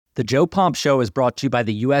The Joe Pomp Show is brought to you by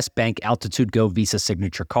the U.S. Bank Altitude Go Visa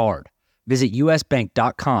Signature Card. Visit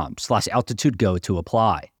usbank.com/altitudego to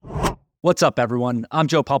apply. What's up, everyone? I'm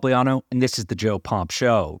Joe Pompliano, and this is the Joe Pomp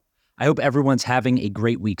Show. I hope everyone's having a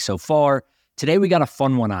great week so far. Today, we got a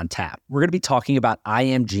fun one on tap. We're going to be talking about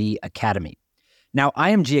IMG Academy. Now,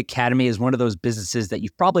 IMG Academy is one of those businesses that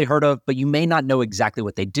you've probably heard of, but you may not know exactly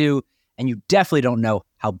what they do, and you definitely don't know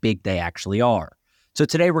how big they actually are. So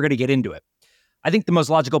today, we're going to get into it. I think the most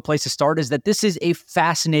logical place to start is that this is a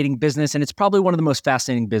fascinating business, and it's probably one of the most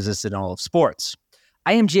fascinating businesses in all of sports.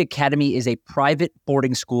 IMG Academy is a private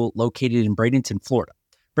boarding school located in Bradenton, Florida.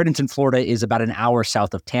 Bradenton, Florida is about an hour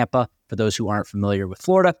south of Tampa, for those who aren't familiar with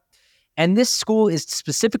Florida. And this school is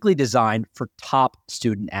specifically designed for top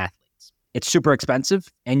student athletes. It's super expensive.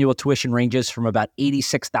 Annual tuition ranges from about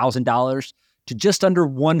 $86,000 to just under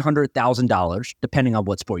 $100,000, depending on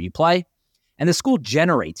what sport you play. And the school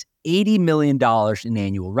generates $80 million in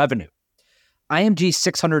annual revenue. IMG's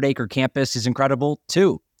 600-acre campus is incredible,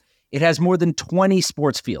 too. It has more than 20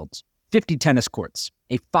 sports fields, 50 tennis courts,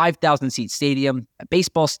 a 5,000-seat stadium, a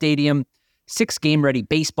baseball stadium, 6 game-ready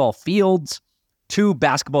baseball fields, 2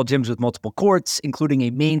 basketball gyms with multiple courts, including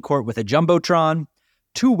a main court with a jumbotron,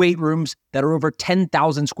 2 weight rooms that are over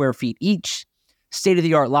 10,000 square feet each,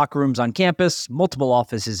 state-of-the-art locker rooms on campus, multiple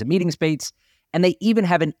offices and meeting space, and they even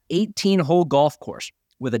have an 18-hole golf course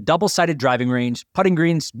with a double-sided driving range, putting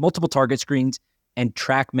greens, multiple target screens, and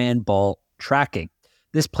TrackMan ball tracking.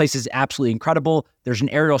 This place is absolutely incredible. There's an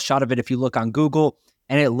aerial shot of it if you look on Google,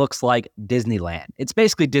 and it looks like Disneyland. It's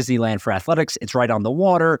basically Disneyland for athletics. It's right on the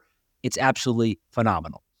water. It's absolutely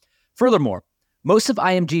phenomenal. Furthermore, most of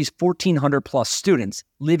IMG's 1,400-plus students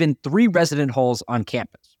live in 3 resident halls on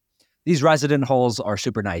campus. These resident halls are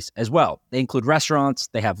super nice as well. They include restaurants,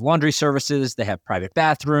 they have laundry services, they have private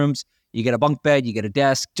bathrooms, you get a bunk bed, you get a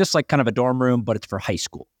desk, just like kind of a dorm room, but it's for high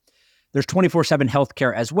school. There's 24/7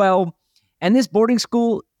 healthcare as well. And this boarding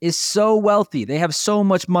school is so wealthy. They have so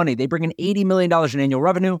much money. They bring in $80 million in annual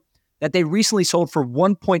revenue that they recently sold for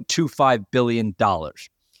 $1.25 billion.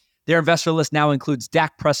 Their investor list now includes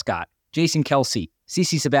Dak Prescott, Jason Kelce,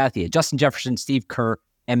 CeCe Sabathia, Justin Jefferson, Steve Kerr,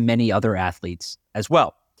 and many other athletes as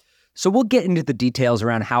well. So we'll get into the details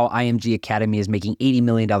around how IMG Academy is making $80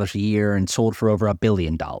 million a year and sold for over $1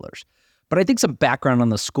 billion. But I think some background on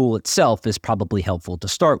the school itself is probably helpful to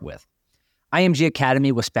start with. IMG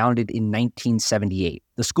Academy was founded in 1978.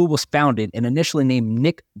 The school was founded and initially named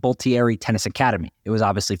Nick Bollettieri Tennis Academy. It was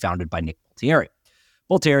obviously founded by Nick Bollettieri.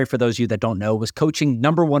 Bollettieri, for those of you that don't know, was coaching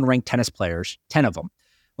number 1 ranked tennis players, 10 of them,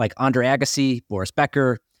 like Andre Agassi, Boris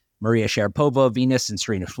Becker, Maria Sharapova, Venus, and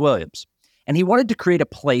Serena Williams. And he wanted to create a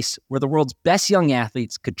place where the world's best young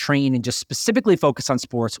athletes could train and just specifically focus on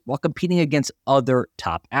sports while competing against other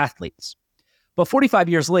top athletes. But 45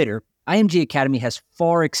 years later, IMG Academy has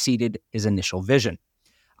far exceeded his initial vision.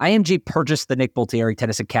 IMG purchased the Nick Bollettieri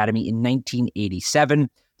Tennis Academy in 1987,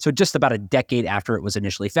 so just about a decade after it was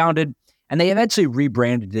initially founded, and they eventually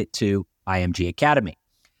rebranded it to IMG Academy.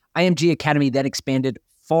 IMG Academy then expanded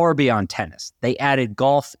far beyond tennis. They added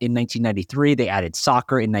golf in 1993, they added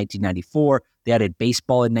soccer in 1994, they added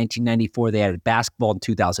baseball in 1994, they added basketball in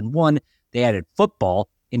 2001, they added football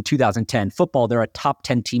in 2010. Football, they're a top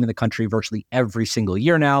 10 team in the country virtually every single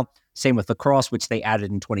year now. Same with lacrosse, which they added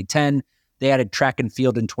in 2010. They added track and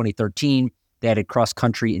field in 2013. They added cross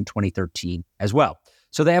country in 2013 as well.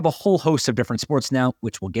 So they have a whole host of different sports now,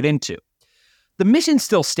 which we'll get into. The mission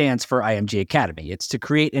still stands for IMG Academy. It's to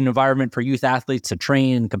create an environment for youth athletes to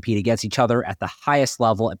train and compete against each other at the highest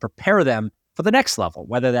level and prepare them for the next level,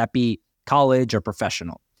 whether that be college or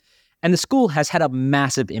professional. And the school has had a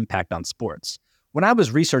massive impact on sports. When I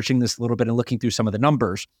was researching this a little bit and looking through some of the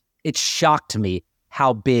numbers, it shocked me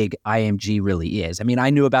how big IMG really is. I mean, I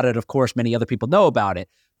knew about it, of course, many other people know about it,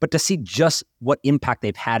 but to see just what impact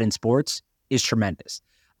they've had in sports is tremendous.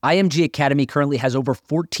 IMG Academy currently has over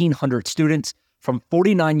 1,400 students from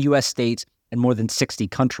 49 U.S. states and more than 60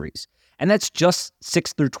 countries. And that's just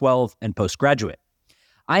 6 through 12 and postgraduate.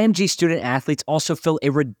 IMG student athletes also fill a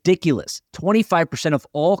ridiculous 25% of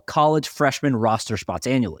all college freshman roster spots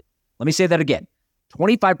annually. Let me say that again.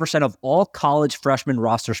 25% of all college freshman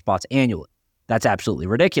roster spots annually. That's absolutely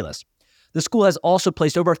ridiculous. The school has also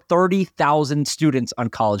placed over 30,000 students on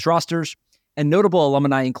college rosters, and notable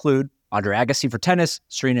alumni include Andre Agassi for tennis,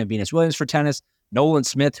 Serena and Venus Williams for tennis, Nolan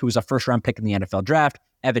Smith, who was a first-round pick in the NFL draft,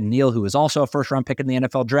 Evan Neal, who was also a first-round pick in the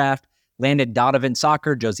NFL draft, Landon Donovan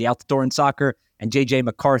soccer, Josie Altidore in soccer, and J.J.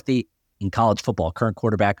 McCarthy in college football, current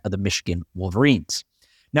quarterback of the Michigan Wolverines.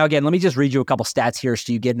 Now, again, let me just read you a couple stats here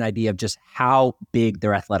so you get an idea of just how big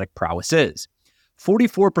their athletic prowess is.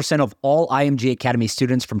 44% of all IMG Academy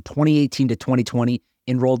students from 2018 to 2020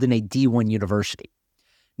 enrolled in a D1 university.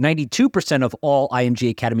 92% of all IMG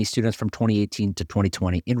Academy students from 2018 to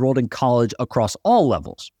 2020 enrolled in college across all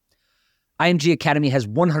levels. IMG Academy has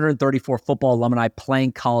 134 football alumni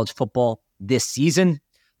playing college football this season.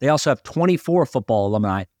 They also have 24 football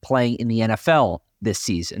alumni playing in the NFL this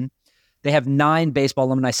season. They have 9 baseball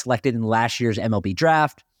alumni selected in last year's MLB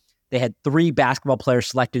draft. They had 3 basketball players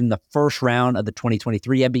selected in the first round of the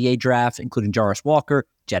 2023 NBA draft, including Jarvis Walker,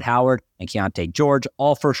 Jett Howard, and Keontae George,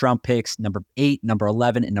 all first-round picks, number 8, number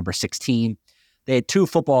 11, and number 16. They had 2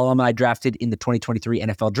 football alumni drafted in the 2023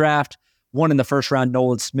 NFL draft, one in the first round,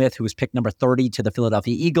 Nolan Smith, who was picked number 30 to the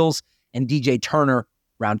Philadelphia Eagles, and DJ Turner,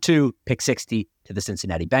 round 2, pick 60 to the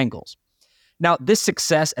Cincinnati Bengals. Now, this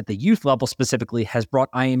success at the youth level specifically has brought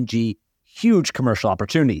IMG huge commercial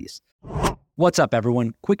opportunities. What's up,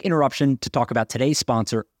 everyone? Quick interruption to talk about today's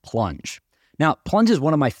sponsor, Plunge. Now, Plunge is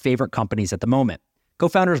one of my favorite companies at the moment.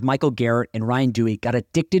 Co-founders Michael Garrett and Ryan Dewey got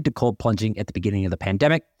addicted to cold plunging at the beginning of the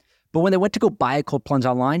pandemic, but when they went to go buy a cold plunge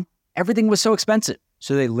online, everything was so expensive,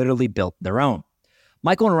 so they literally built their own.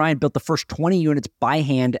 Michael and Ryan built the first 20 units by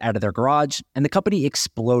hand out of their garage, and the company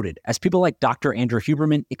exploded as people like Dr. Andrew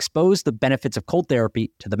Huberman exposed the benefits of cold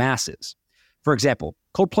therapy to the masses. For example,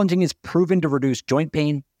 cold plunging is proven to reduce joint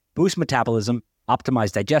pain, boost metabolism,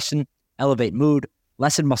 optimize digestion, elevate mood,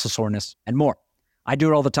 lessen muscle soreness, and more. I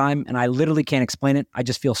do it all the time, and I literally can't explain it. I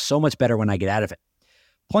just feel so much better when I get out of it.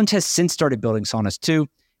 Plunge has since started building saunas too,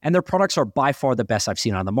 and their products are by far the best I've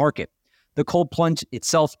seen on the market. The cold plunge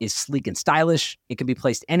itself is sleek and stylish. It can be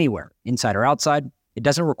placed anywhere, inside or outside. It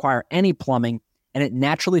doesn't require any plumbing, and it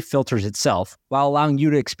naturally filters itself while allowing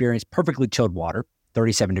you to experience perfectly chilled water,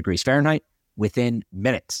 37 degrees Fahrenheit, within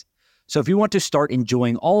minutes. So if you want to start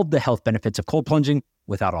enjoying all of the health benefits of cold plunging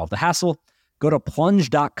without all the hassle, go to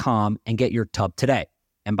plunge.com and get your tub today.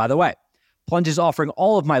 And by the way, Plunge is offering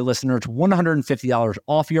all of my listeners $150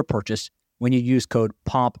 off your purchase when you use code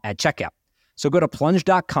POMP at checkout. So go to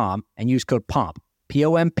plunge.com and use code POMP,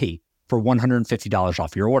 P-O-M-P, for $150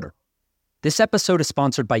 off your order. This episode is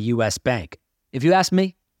sponsored by US Bank. If you ask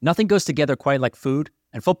me, nothing goes together quite like food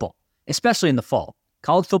and football, especially in the fall.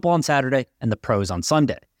 College football on Saturday and the pros on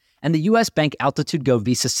Sunday. And the US Bank Altitude Go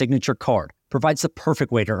Visa Signature Card provides the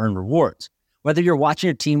perfect way to earn rewards, whether you're watching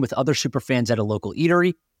your team with other superfans at a local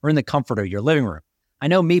eatery or in the comfort of your living room. I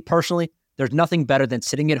know me personally, there's nothing better than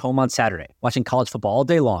sitting at home on Saturday, watching college football all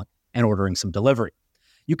day long and ordering some delivery.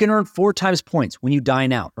 You can earn 4 times points when you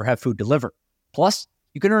dine out or have food delivered. Plus,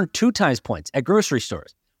 you can earn 2 times points at grocery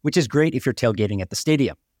stores, which is great if you're tailgating at the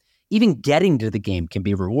stadium. Even getting to the game can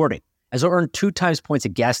be rewarding, as you'll earn 2 times points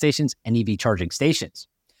at gas stations and EV charging stations.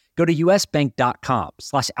 Go to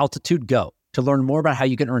usbank.com/altitudego to learn more about how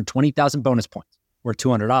you can earn 20,000 bonus points, or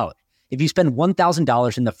 $200, if you spend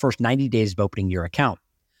 $1,000 in the first 90 days of opening your account.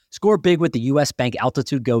 Score big with the US Bank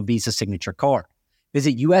Altitude Go Visa Signature Card.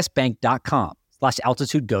 Visit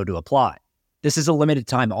usbank.com/altitudego to apply. This is a limited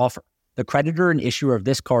time offer. The creditor and issuer of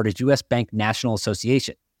this card is US Bank National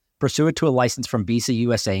Association, pursuant to a license from Visa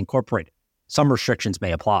USA Incorporated. Some restrictions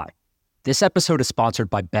may apply. This episode is sponsored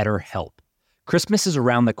by BetterHelp. Christmas is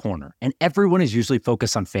around the corner, and everyone is usually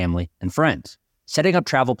focused on family and friends, setting up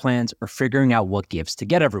travel plans or figuring out what gifts to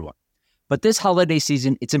get everyone. But this holiday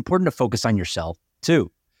season, it's important to focus on yourself,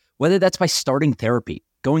 too. Whether that's by starting therapy,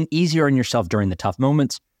 going easier on yourself during the tough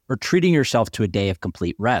moments, or treating yourself to a day of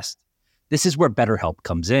complete rest. This is where BetterHelp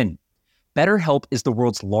comes in. BetterHelp is the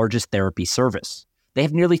world's largest therapy service. They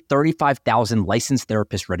have nearly 35,000 licensed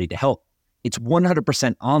therapists ready to help. It's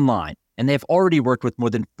 100% online, and they have already worked with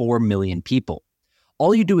more than 4 million people.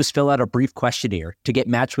 All you do is fill out a brief questionnaire to get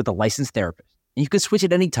matched with a licensed therapist, and you can switch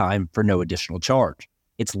at any time for no additional charge.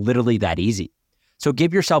 It's literally that easy. So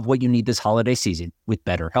give yourself what you need this holiday season with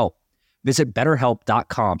BetterHelp. Visit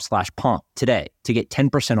betterhelp.com/pomp today to get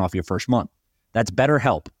 10% off your first month. That's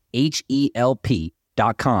BetterHelp,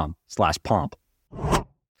 HELP.com/pomp.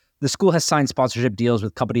 The school has signed sponsorship deals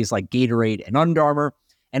with companies like Gatorade and Under Armour,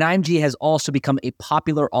 and IMG has also become a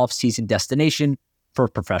popular off-season destination for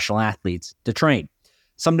professional athletes to train.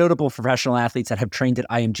 Some notable professional athletes that have trained at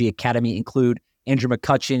IMG Academy include Andrew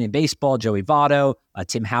McCutcheon in baseball, Joey Votto,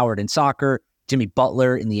 Tim Howard in soccer, Jimmy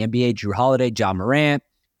Butler in the NBA, Drew Holiday, John Morant,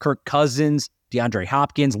 Kirk Cousins, DeAndre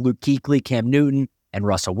Hopkins, Luke Kuechly, Cam Newton, and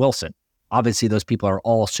Russell Wilson. Obviously, those people are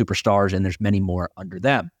all superstars, and there's many more under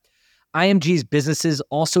them. IMG's businesses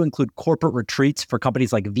also include corporate retreats for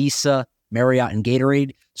companies like Visa, Marriott, and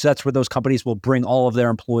Gatorade. So that's where those companies will bring all of their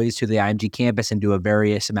employees to the IMG campus and do a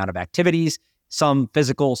various amount of activities, some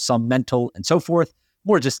physical, some mental, and so forth,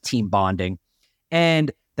 more just team bonding.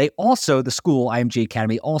 And they also, the school, IMG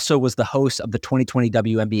Academy, also was the host of the 2020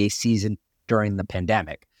 WNBA season during the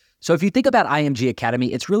pandemic. So if you think about IMG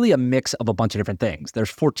Academy, it's really a mix of a bunch of different things.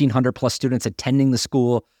 There's 1,400 plus students attending the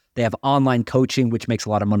school. They have online coaching, which makes a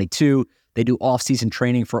lot of money too. They do off-season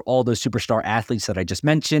training for all those superstar athletes that I just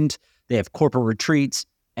mentioned. They have corporate retreats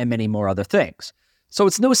and many more other things. So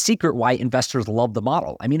it's no secret why investors love the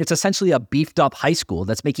model. I mean, it's essentially a beefed up high school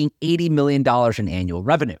that's making $80 million in annual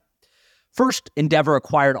revenue. First, Endeavor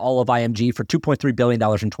acquired all of IMG for $2.3 billion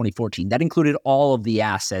in 2014. That included all of the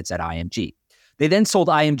assets at IMG. They then sold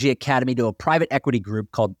IMG Academy to a private equity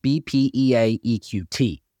group called BPEA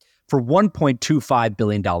EQT for $1.25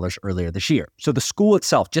 billion earlier this year. So the school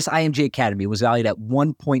itself, just IMG Academy, was valued at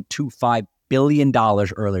 $1.25 billion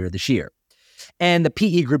earlier this year. And the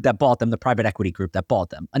PE group that bought them, the private equity group that bought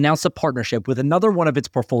them, announced a partnership with another one of its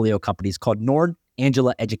portfolio companies called Nord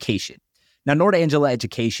Angela Education. Now, Nord Angela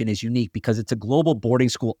Education is unique because it's a global boarding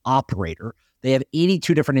school operator. They have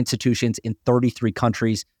 82 different institutions in 33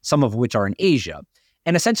 countries, some of which are in Asia.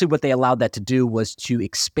 And essentially what they allowed that to do was to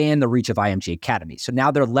expand the reach of IMG Academy. So now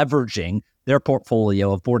they're leveraging their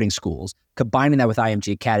portfolio of boarding schools, combining that with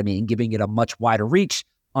IMG Academy and giving it a much wider reach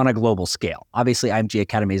on a global scale. Obviously, IMG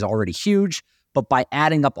Academy is already huge, but by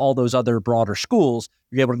adding up all those other broader schools,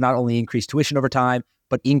 you're able to not only increase tuition over time,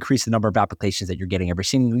 but increase the number of applications that you're getting every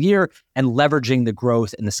single year and leveraging the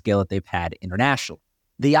growth and the scale that they've had internationally.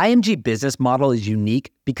 The IMG business model is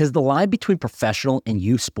unique because the line between professional and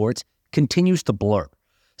youth sports continues to blur.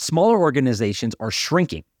 Smaller organizations are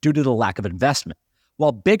shrinking due to the lack of investment,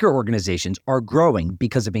 while bigger organizations are growing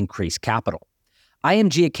because of increased capital.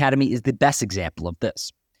 IMG Academy is the best example of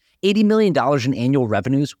this. $80 million in annual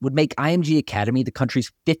revenues would make IMG Academy the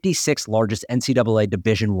country's 56th largest NCAA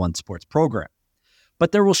Division I sports program.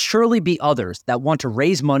 But there will surely be others that want to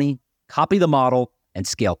raise money, copy the model, and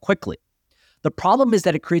scale quickly. The problem is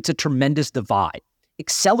that it creates a tremendous divide,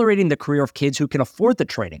 accelerating the career of kids who can afford the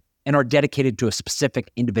training and are dedicated to a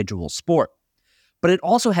specific individual sport. But it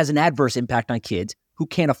also has an adverse impact on kids who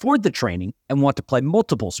can't afford the training and want to play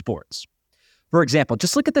multiple sports. For example,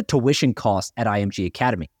 just look at the tuition costs at IMG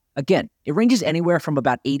Academy. Again, it ranges anywhere from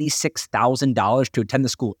about $86,000 to attend the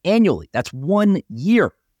school annually. That's 1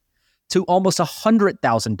 year. To almost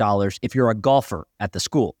 $100,000 if you're a golfer at the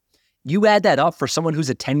school. You add that up for someone who's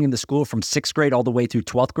attending the school from 6th grade all the way through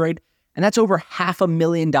 12th grade, and that's over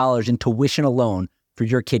 $500,000 in tuition alone for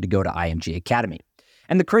your kid to go to IMG Academy.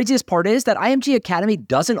 And the craziest part is that IMG Academy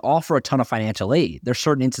doesn't offer a ton of financial aid. There's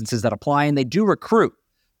certain instances that apply and they do recruit,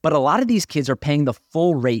 but a lot of these kids are paying the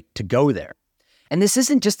full rate to go there. And this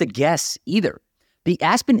isn't just a guess either. The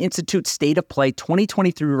Aspen Institute State of Play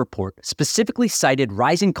 2023 report specifically cited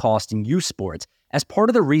rising costs in youth sports as part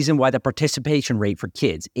of the reason why the participation rate for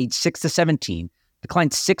kids aged 6 to 17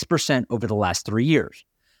 declined 6% over the last 3 years.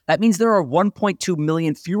 That means there are 1.2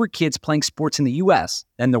 million fewer kids playing sports in the U.S.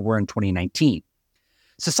 than there were in 2019.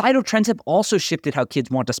 Societal trends have also shifted how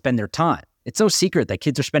kids want to spend their time. It's no secret that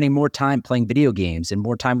kids are spending more time playing video games and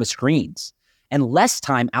more time with screens, and less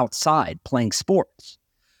time outside playing sports.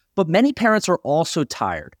 But many parents are also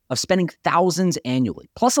tired of spending thousands annually,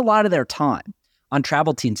 plus a lot of their time, on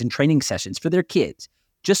travel teams and training sessions for their kids,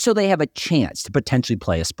 just so they have a chance to potentially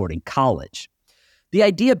play a sport in college. The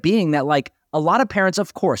idea being that, a lot of parents,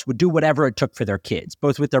 of course, would do whatever it took for their kids,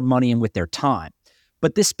 both with their money and with their time.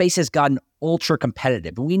 But this space has gotten ultra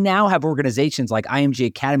competitive. And we now have organizations like IMG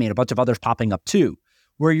Academy and a bunch of others popping up too,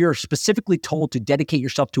 where you're specifically told to dedicate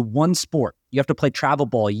yourself to one sport. You have to play travel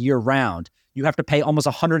ball year round. You have to pay almost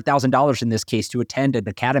 $100,000 in this case to attend an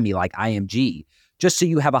academy like IMG, just so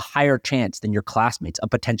you have a higher chance than your classmates of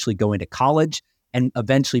potentially going to college and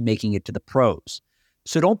eventually making it to the pros.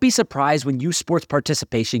 So don't be surprised when youth sports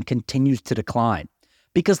participation continues to decline.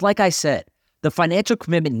 Because like I said, the financial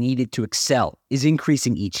commitment needed to excel is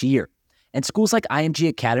increasing each year. And schools like IMG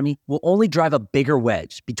Academy will only drive a bigger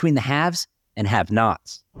wedge between the haves and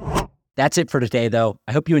have-nots. That's it for today, though.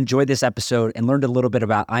 I hope you enjoyed this episode and learned a little bit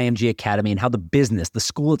about IMG Academy and how the business, the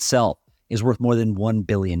school itself, is worth more than $1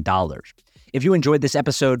 billion. If you enjoyed this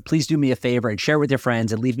episode, please do me a favor and share it with your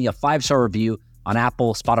friends and leave me a 5-star review on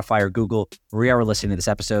Apple, Spotify, or Google, wherever you are listening to this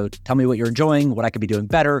episode. Tell me what you're enjoying, what I could be doing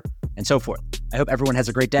better, and so forth. I hope everyone has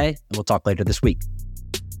a great day, and we'll talk later this week.